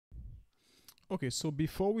Okay, so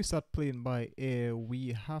before we start playing by ear,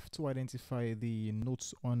 we have to identify the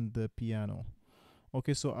notes on the piano.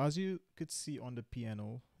 Okay, so as you could see on the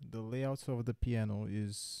piano, the layout of the piano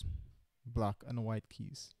is black and white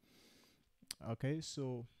keys. Okay,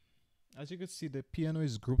 so as you can see, the piano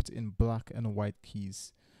is grouped in black and white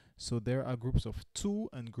keys. So there are groups of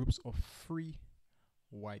 2 and groups of 3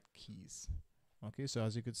 white keys. Okay, so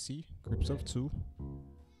as you could see, groups of 2,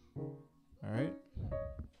 all right,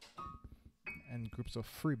 and groups of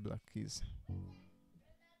 3 black keys.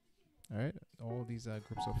 All right, all these are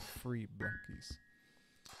groups of 3 black keys.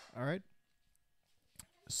 All right,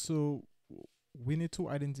 so we need to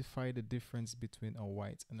identify the difference between a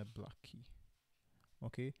white and a black key.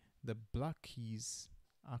 Okay, the black keys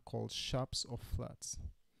are called sharps or flats.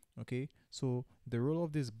 Okay, so the role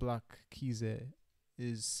of these black keys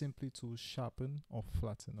is simply to sharpen or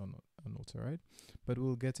flatten a note, all right? But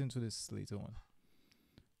we'll get into this later on.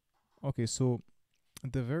 Okay, so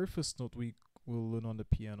the very first note we will learn on the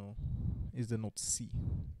piano is the note C.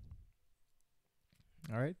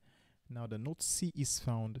 All right, now the note C is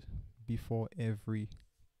found before every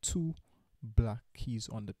 2 black keys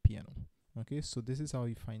on the piano. Okay, so this is how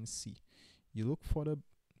you find C. You look for the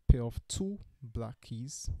pair of 2 black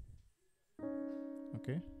keys.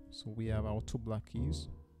 Okay, so we have our 2 black keys.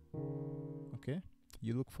 Okay,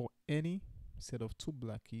 you look for any set of 2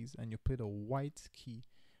 black keys and you play the white key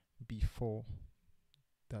before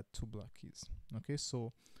that 2 black keys. Okay,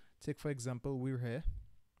 so take for example, we're here.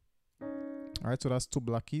 All right, so that's 2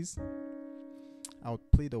 black keys. I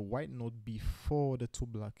would play the white note before the 2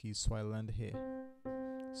 black keys, so I land here.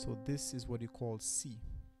 So this is what you call C.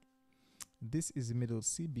 This is middle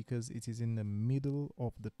C because it is in the middle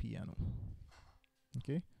of the piano.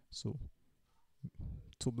 Okay, so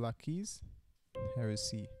 2 black keys, here is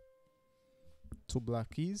C. 2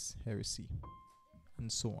 black keys, here is C, and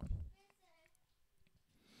so on.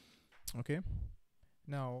 Okay,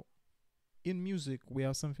 now in music we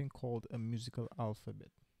have something called a musical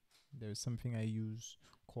alphabet. There is something I use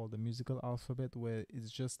called the musical alphabet where it's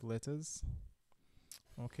just letters.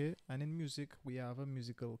 Okay, and in music we have a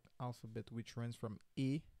musical alphabet which runs from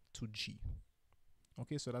A to G.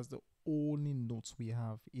 Okay, so that's the only notes we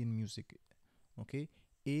have in music. Okay,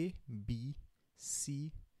 A, B,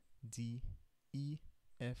 C, D, E,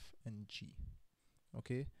 F, and G.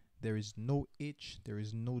 Okay, there is no H, there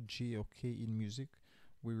is no J or K in music.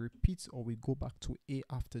 We repeat or we go back to A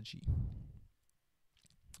after G.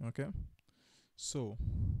 Okay, so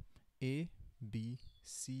A, B,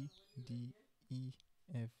 C, D, E,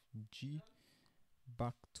 F, G,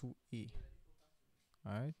 back to A.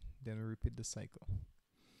 Alright, then we repeat the cycle.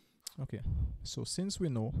 Okay, so since we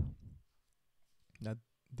know that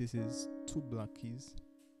this is 2 black keys,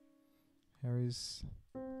 here is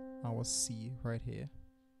our C right here.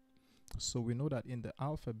 So we know that in the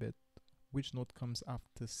alphabet, which note comes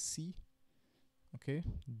after C? Okay,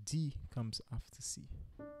 D comes after C.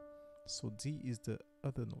 So D is the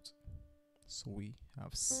other note. So we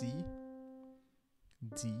have C,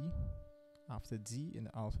 D. After D in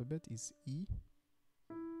the alphabet is E.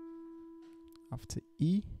 After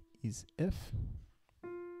E is F.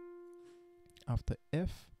 After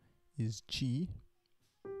F is G.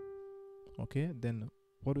 Okay, then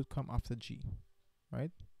what would come after G?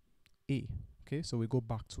 Right? A. Okay, so we go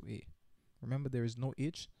back to A. Remember, there is no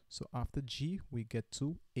H, so after G we get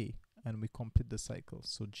to A and we complete the cycle.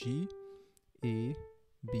 So G, A,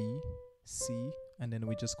 B, C, and then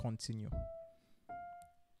we just continue.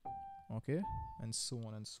 Okay, and so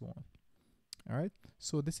on and so on. All right,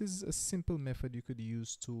 so this is a simple method you could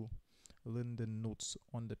use to learn the notes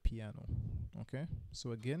on the piano. Okay,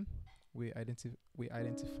 so again, we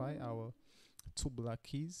identify our 2 black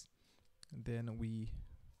keys, then we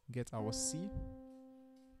get our C,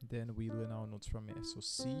 then we learn our notes from here. So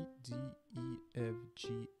C, D, E, F,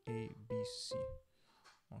 G, A, B, C.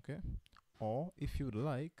 Okay, or if you'd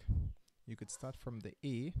like, you could start from the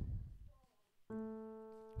A,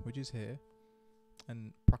 which is here,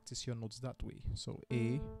 and practice your notes that way. So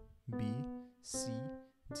A, B, C,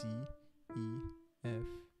 D, E, F,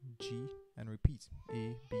 G, and repeat.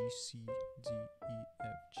 A, B, C, D, E,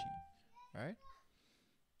 F, G. Alright?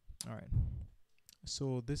 Alright.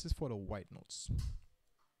 So this is for the white notes.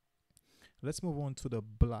 Let's move on to the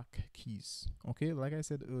black keys. Okay, like I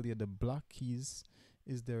said earlier, the black keys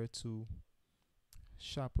is there to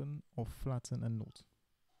sharpen or flatten a note.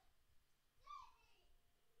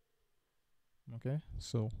 Okay,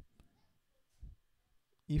 so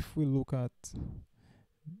if we look at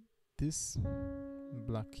this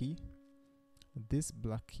black key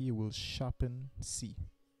will sharpen C.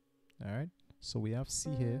 All right, so we have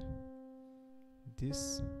C here.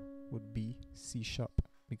 This would be C sharp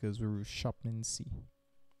because we're sharpening C.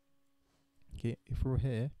 Okay, if we're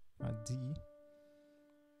here at D,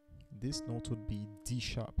 this note would be D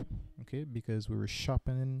sharp, okay, because we're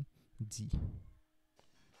sharpening D.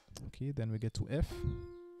 Okay, then we get to F.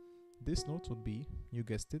 This note would be, you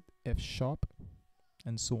guessed it, F sharp,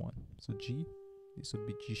 and so on. So G, this would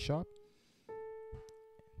be G sharp,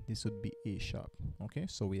 this would be A sharp. Okay,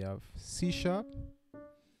 so we have C sharp,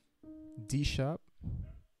 D sharp,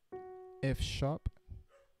 F sharp,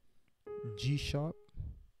 G sharp,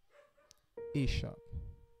 A sharp.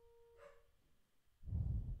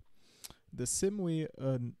 The same way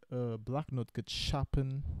a black note could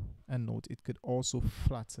sharpen a note, it could also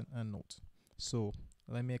flatten a note. So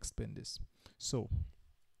let me explain this. So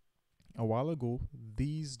a while ago,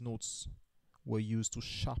 these notes were used to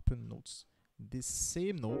sharpen notes. These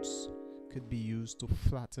same notes could be used to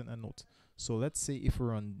flatten a note. So let's say if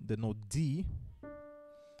we're on the note D,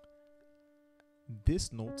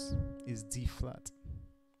 this note is D flat.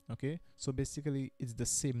 Okay, so basically it's the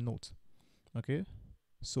same note. Okay,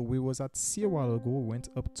 so we was at C a while ago, went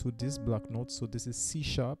up to this black note, so this is C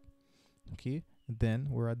sharp. Okay, then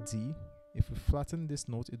we're at D. If we flatten this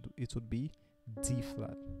note, it would be D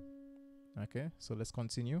flat. Okay, so let's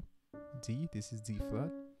continue. D, this is D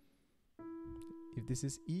flat. If this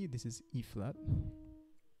is E, this is E flat.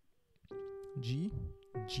 G,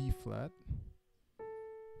 G flat.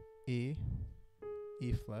 A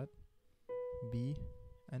flat. B,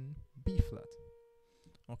 and B flat.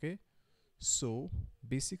 Okay, so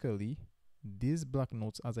basically these black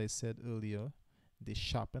notes, as I said earlier, they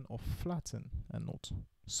sharpen or flatten a note,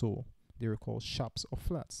 so they are called sharps or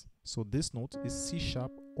flats. So this note is C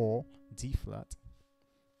sharp or D flat.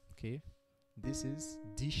 Okay, this is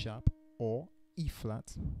D sharp or E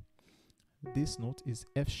flat. This note is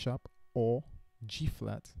F sharp or G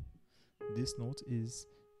flat. This note is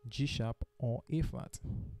G sharp or A flat.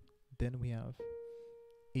 Then we have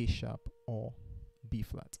A sharp or B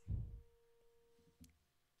flat.